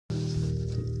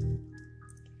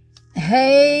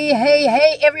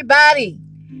Hey, everybody.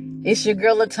 It's your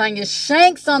girl, Latanya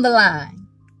Shanks on the line.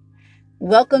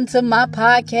 Welcome to my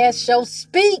podcast show,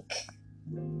 Speak,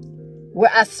 where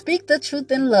I speak the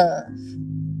truth in love,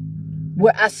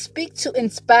 where I speak to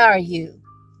inspire you,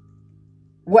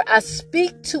 where I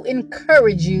speak to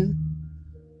encourage you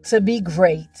to be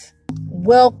great.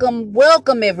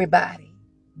 Welcome, everybody.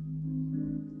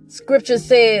 Scripture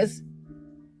says,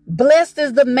 blessed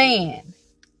is the man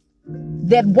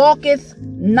that walketh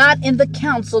not in the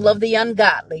counsel of the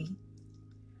ungodly,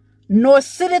 nor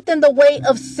sitteth in the way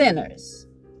of sinners,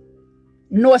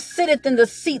 nor sitteth in the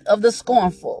seat of the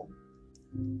scornful.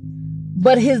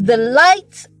 But his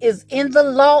delight is in the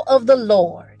law of the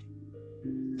Lord,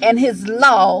 and his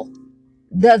law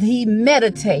doth he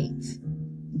meditate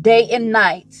day and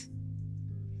night.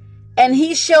 And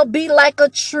he shall be like a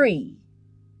tree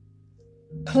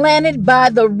planted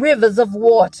by the rivers of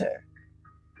water,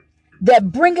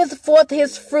 that bringeth forth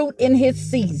his fruit in his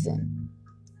season.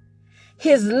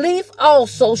 His leaf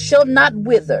also shall not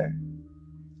wither,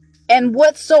 and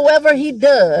whatsoever he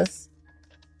does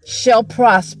shall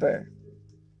prosper.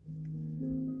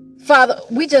 Father,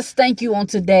 we just thank you on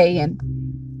today, and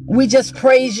we just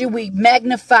praise you. We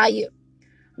magnify you.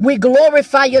 We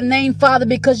glorify your name, Father,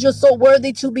 because you're so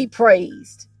worthy to be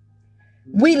praised.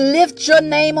 We lift your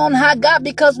name on high, God,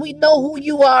 because we know who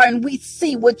you are and we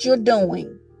see what you're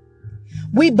doing.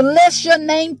 We bless your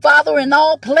name, Father, in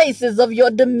all places of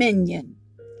your dominion,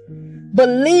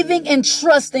 believing and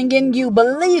trusting in you,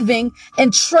 believing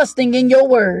and trusting in your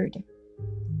word.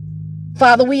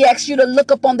 Father, we ask you to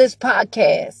look upon this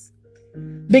podcast.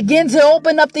 Begin to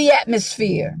open up the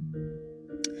atmosphere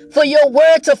for your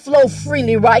word to flow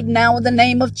freely right now in the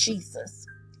name of Jesus.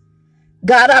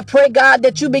 God, I pray, God,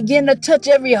 that you begin to touch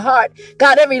every heart,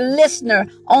 God, every listener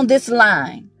on this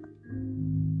line,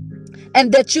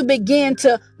 and that you begin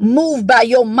to move by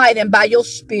your might and by your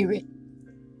spirit.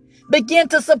 Begin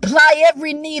to supply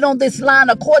every need on this line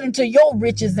according to your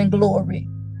riches and glory.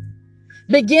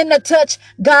 Begin to touch,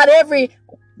 God, every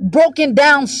broken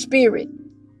down spirit.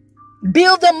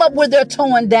 Build them up where they're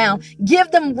torn down.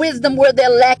 Give them wisdom where they're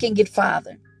lacking it,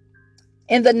 Father.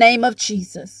 In the name of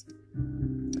Jesus.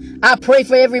 I pray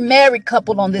for every married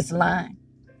couple on this line.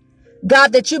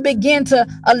 God, that you begin to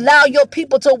allow your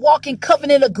people to walk in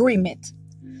covenant agreement,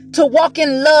 to walk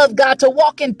in love, God, to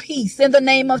walk in peace in the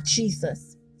name of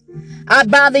Jesus. I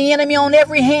bind the enemy on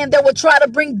every hand that would try to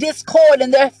bring discord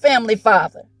in their family,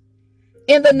 Father,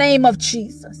 in the name of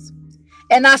Jesus.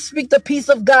 And I speak the peace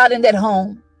of God in that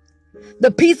home, the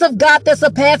peace of God that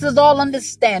surpasses all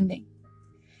understanding,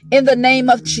 in the name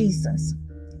of Jesus.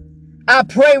 I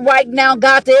pray right now,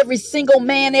 God, to every single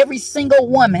man, every single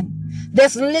woman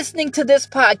that's listening to this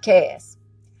podcast.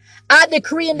 I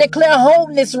decree and declare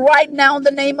wholeness right now in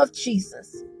the name of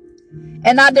Jesus.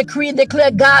 And I decree and declare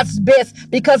God's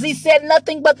best, because he said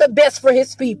nothing but the best for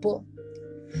his people.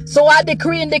 So I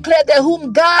decree and declare that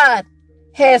whom God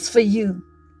has for you,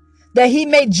 that he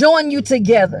may join you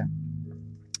together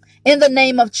in the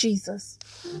name of Jesus.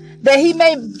 That he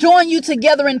may join you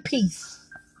together in peace.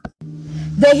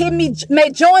 That he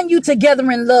may join you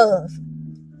together in love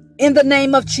in the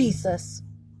name of Jesus.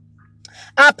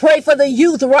 I pray for the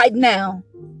youth right now,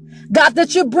 God,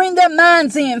 that you bring their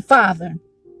minds in, Father.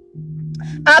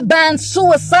 I bind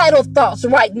suicidal thoughts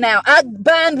right now. I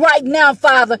bind right now,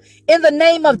 Father, in the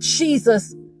name of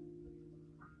Jesus,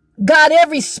 God,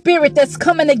 every spirit that's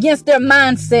coming against their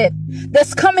mindset,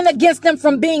 that's coming against them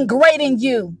from being great in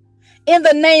you, in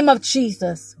the name of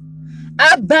Jesus.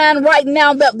 I bind right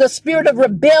now the spirit of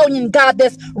rebellion, God,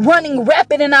 that's running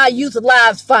rapid in our youth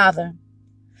lives, Father.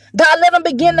 God, let them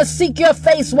begin to seek your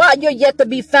face while you're yet to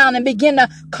be found, and begin to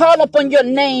call upon your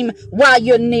name while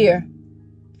you're near.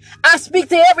 I speak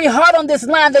to every heart on this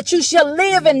line that you shall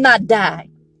live and not die.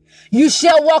 You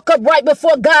shall walk upright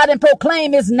before God and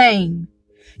proclaim his name.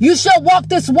 You shall walk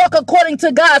this walk according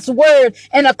to God's word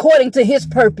and according to his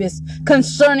purpose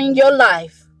concerning your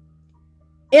life.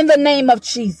 In the name of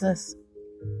Jesus,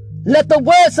 let the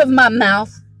words of my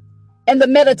mouth and the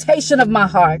meditation of my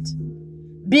heart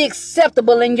be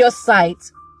acceptable in your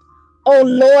sight, O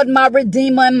Lord, my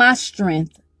Redeemer and my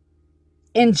strength.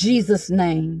 In Jesus'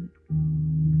 name,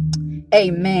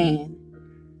 amen.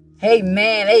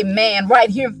 Amen. Right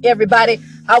here, everybody,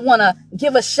 I want to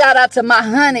give a shout out to my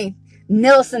honey,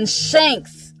 Nelson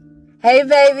Shanks. Hey,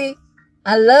 baby,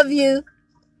 I love you,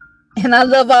 and I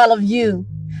love all of you.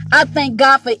 I thank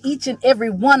God for each and every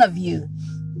one of you,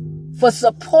 for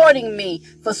supporting me,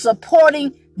 for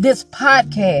supporting this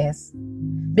podcast,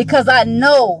 because I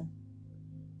know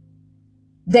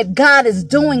that God is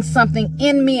doing something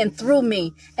in me and through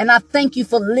me, and I thank you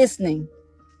for listening.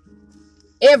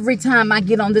 every time I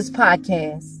get on this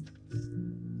podcast.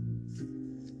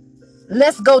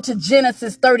 Let's go to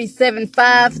Genesis 37,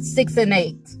 5, 6, and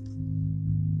 8.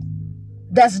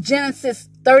 That's Genesis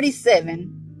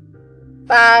 37,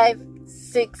 5,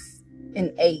 6,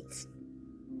 and 8.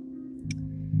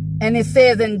 And it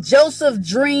says, and Joseph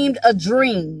dreamed a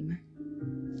dream,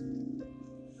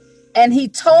 and he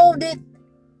told it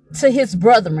to his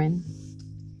brethren,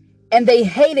 and they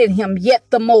hated him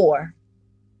yet the more.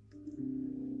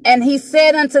 And he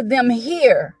said unto them,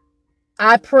 hear,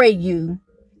 I pray you,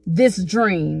 this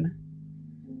dream,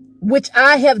 which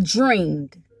I have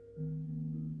dreamed.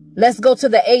 Let's go to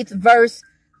the 8th verse,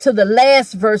 to the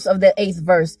last verse of the 8th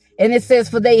verse. And it says,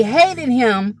 for they hated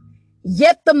him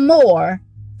yet the more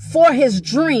for his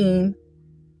dream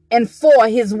and for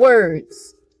his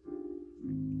words.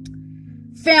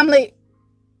 Family,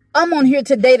 I'm on here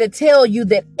today to tell you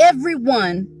that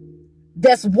everyone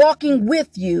that's walking with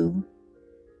you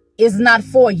is not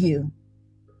for you.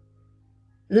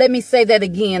 Let me say that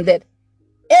again, that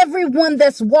everyone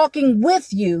that's walking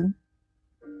with you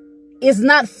is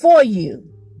not for you.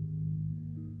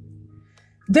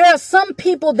 There are some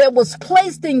people that was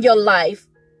placed in your life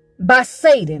by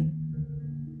Satan.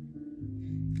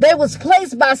 They was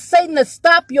placed by Satan to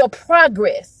stop your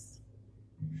progress,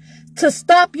 to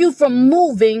stop you from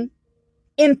moving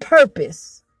in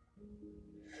purpose,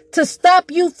 to stop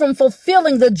you from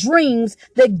fulfilling the dreams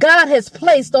that God has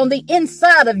placed on the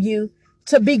inside of you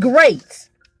to be great.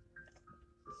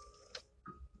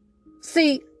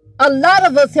 See, a lot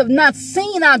of us have not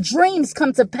seen our dreams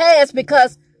come to pass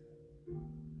because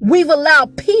we've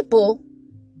allowed people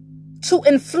to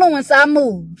influence our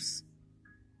moves.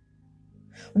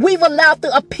 We've allowed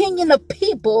the opinion of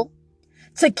people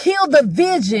to kill the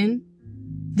vision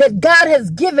that God has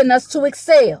given us to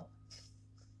excel.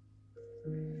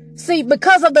 See,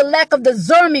 because of the lack of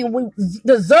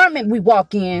discernment we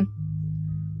walk in,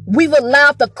 we've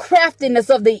allowed the craftiness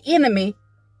of the enemy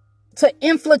to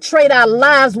infiltrate our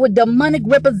lives with demonic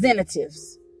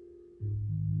representatives.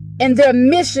 And their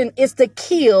mission is to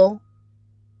kill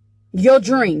your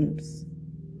dreams.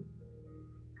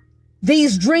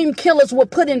 These dream killers were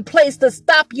put in place to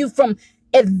stop you from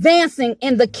advancing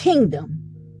in the kingdom,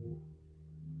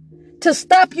 to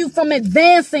stop you from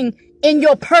advancing in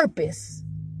your purpose,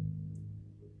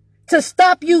 to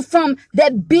stop you from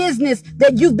that business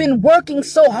that you've been working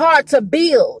so hard to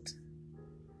build.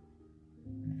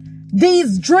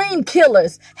 These dream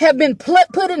killers have been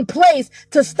put in place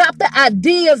to stop the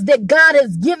ideas that God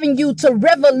has given you to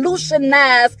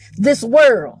revolutionize this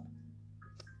world.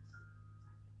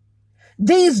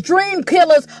 These dream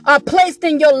killers are placed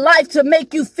in your life to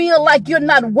make you feel like you're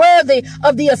not worthy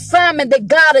of the assignment that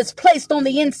God has placed on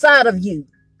the inside of you.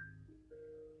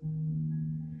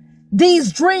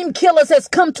 These dream killers has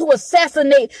come to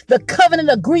assassinate the covenant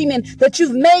agreement that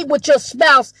you've made with your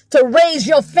spouse to raise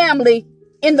your family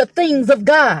in the things of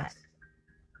God.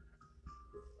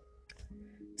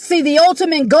 See, the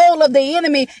ultimate goal of the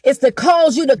enemy is to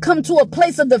cause you to come to a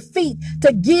place of defeat,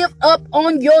 to give up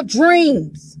on your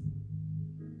dreams.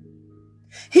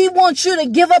 He wants you to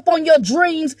give up on your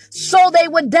dreams so they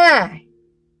would die.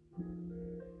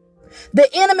 The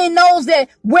enemy knows that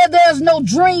where there's no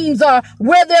dreams or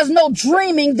where there's no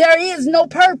dreaming, there is no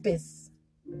purpose.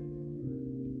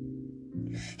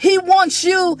 He wants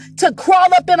you to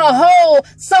crawl up in a hole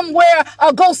somewhere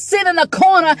or go sit in a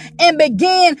corner and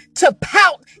begin to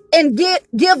pout and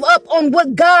give up on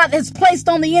what God has placed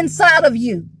on the inside of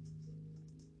you.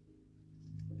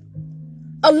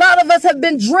 A lot of us have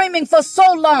been dreaming for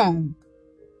so long.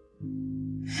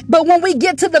 But when we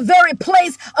get to the very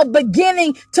place of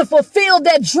beginning to fulfill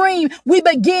that dream, we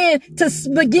begin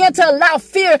to allow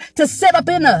fear to set up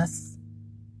in us.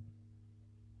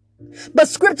 But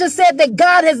scripture said that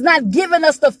God has not given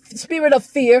us the spirit of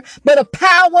fear, but of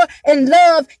power and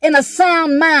love and a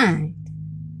sound mind.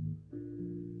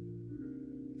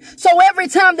 So every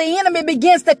time the enemy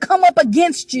begins to come up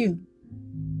against you,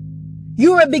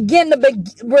 you will begin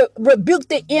to rebuke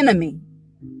the enemy.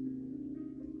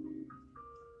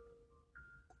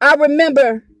 I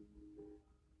remember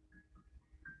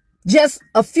just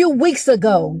a few weeks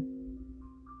ago,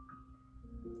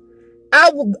 I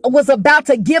was about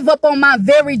to give up on my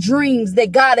very dreams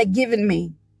that God had given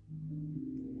me.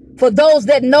 For those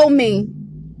that know me,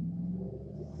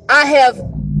 I have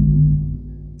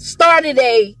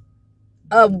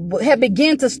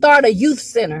begun to start a youth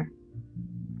center.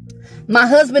 My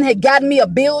husband had gotten me a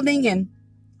building and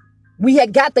we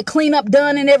had got the cleanup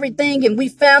done and everything. And we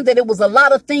found that it was a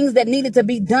lot of things that needed to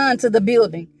be done to the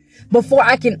building before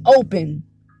I can open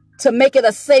to make it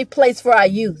a safe place for our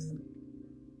youth.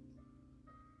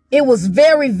 It was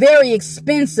very, very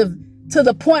expensive to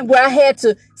the point where I had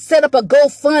to set up a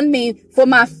GoFundMe for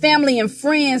my family and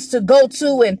friends to go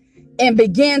to and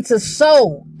begin to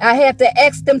sow. I had to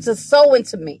ask them to sow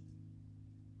into me.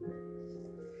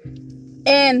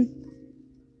 And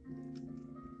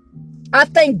I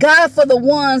thank God for the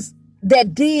ones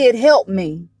that did help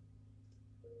me.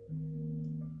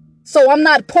 So I'm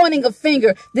not pointing a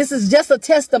finger. This is just a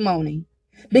testimony,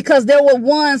 because there were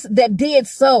ones that did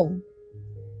so.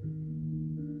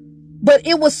 But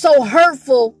it was so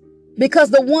hurtful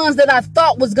because the ones that I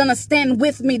thought was going to stand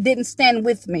with me didn't stand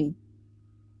with me.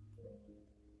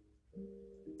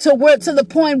 To the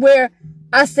point where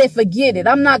I said, forget it.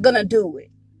 I'm not going to do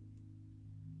it.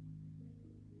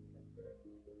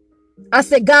 I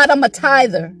said, God, I'm a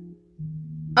tither.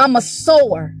 I'm a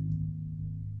sower.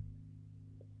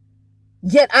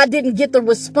 Yet I didn't get the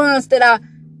response that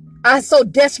I so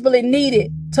desperately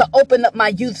needed to open up my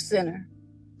youth center.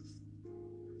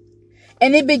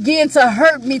 And it began to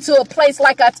hurt me to a place,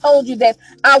 like I told you, that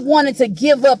I wanted to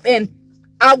give up and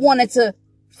I wanted to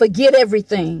forget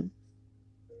everything.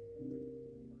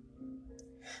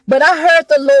 But I heard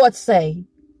the Lord say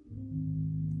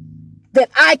that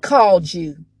I called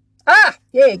you.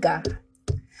 Yeah, God.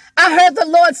 I heard the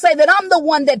Lord say that I'm the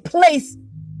one that placed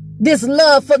this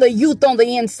love for the youth on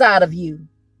the inside of you.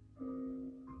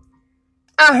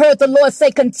 I heard the Lord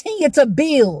say, continue to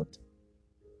build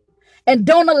and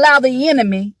don't allow the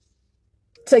enemy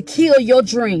to kill your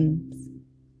dreams.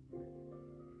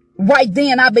 Right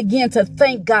then, I began to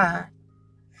thank God.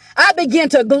 I began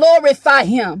to glorify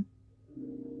him,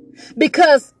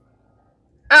 because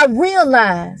I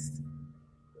realized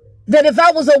that if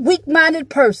I was a weak-minded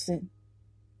person,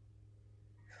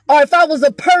 or if I was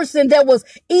a person that was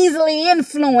easily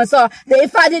influenced, or that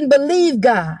if I didn't believe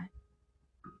God,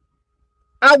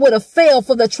 I would have fell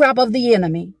for the trap of the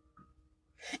enemy.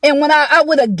 And when I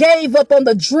would have gave up on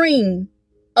the dream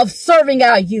of serving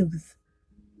our youth,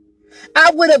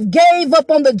 I would have gave up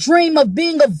on the dream of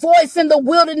being a voice in the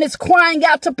wilderness, crying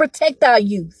out to protect our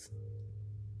youth.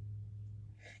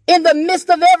 In the midst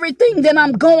of everything that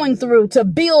I'm going through, to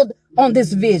build on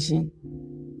this vision,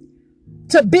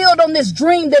 to build on this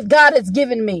dream that God has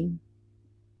given me.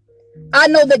 I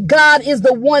know that God is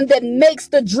the one that makes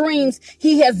the dreams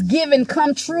he has given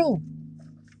come true.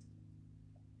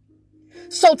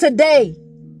 So today,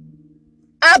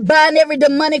 I bind every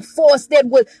demonic force that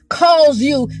would cause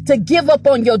you to give up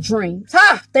on your dreams.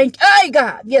 Thank you,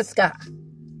 God. Yes, God.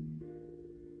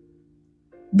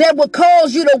 That would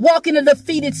cause you to walk in a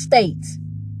defeated state.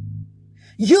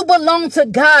 You belong to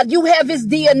God. You have his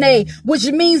DNA, which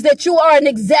means that you are an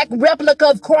exact replica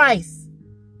of Christ.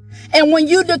 And when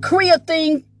you decree a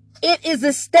thing, it is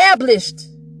established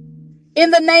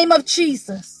in the name of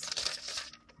Jesus.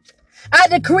 I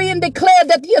decree and declare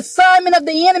that the assignment of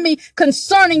the enemy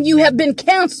concerning you have been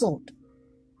canceled.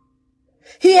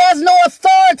 He has no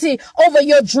authority over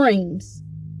your dreams.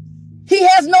 He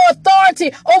has no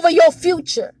authority over your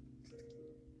future.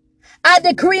 I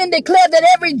decree and declare that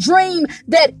every dream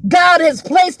that God has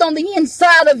placed on the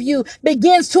inside of you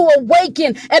begins to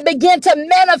awaken and begin to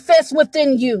manifest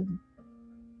within you.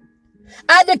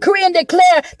 I decree and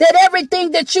declare that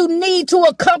everything that you need to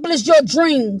accomplish your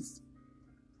dreams,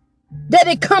 that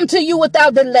it come to you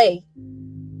without delay,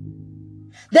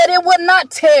 that it will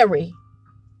not tarry,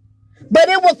 but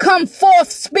it will come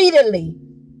forth speedily.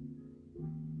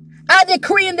 I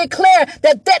decree and declare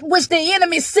that that which the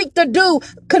enemy seek to do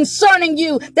concerning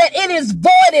you, that it is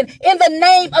voided in the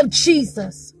name of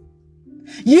Jesus.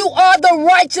 You are the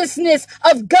righteousness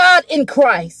of God in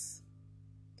Christ.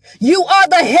 You are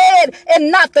the head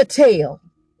and not the tail.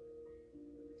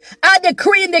 I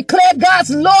decree and declare God's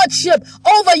lordship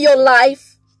over your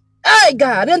life.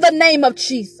 God, in the name of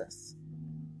Jesus.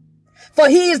 For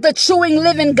he is the true and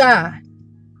living God.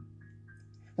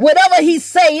 Whatever he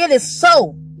say, it is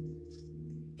so.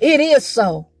 It is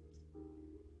so.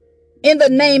 In the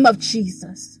name of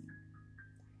Jesus.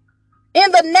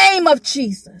 In the name of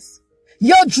Jesus.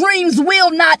 Your dreams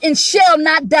will not and shall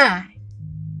not die,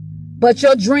 but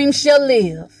your dreams shall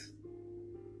live.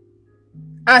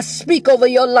 I speak over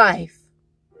your life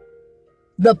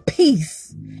the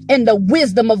peace and the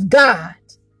wisdom of God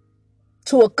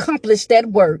to accomplish that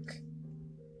work.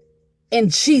 In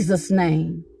Jesus'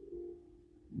 name.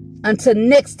 Until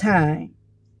next time,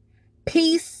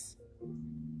 peace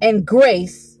and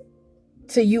grace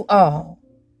to you all.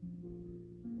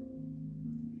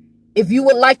 If you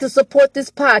would like to support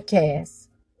this podcast,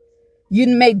 you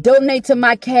may donate to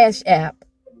my Cash App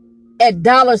at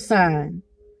 $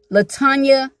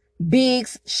 LaTanya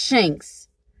Biggs Shanks.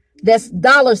 That's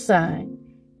 $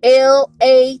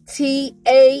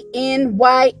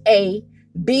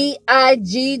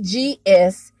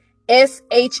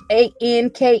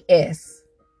 LATANYABIGGSSHANKS.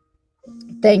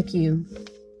 Thank you.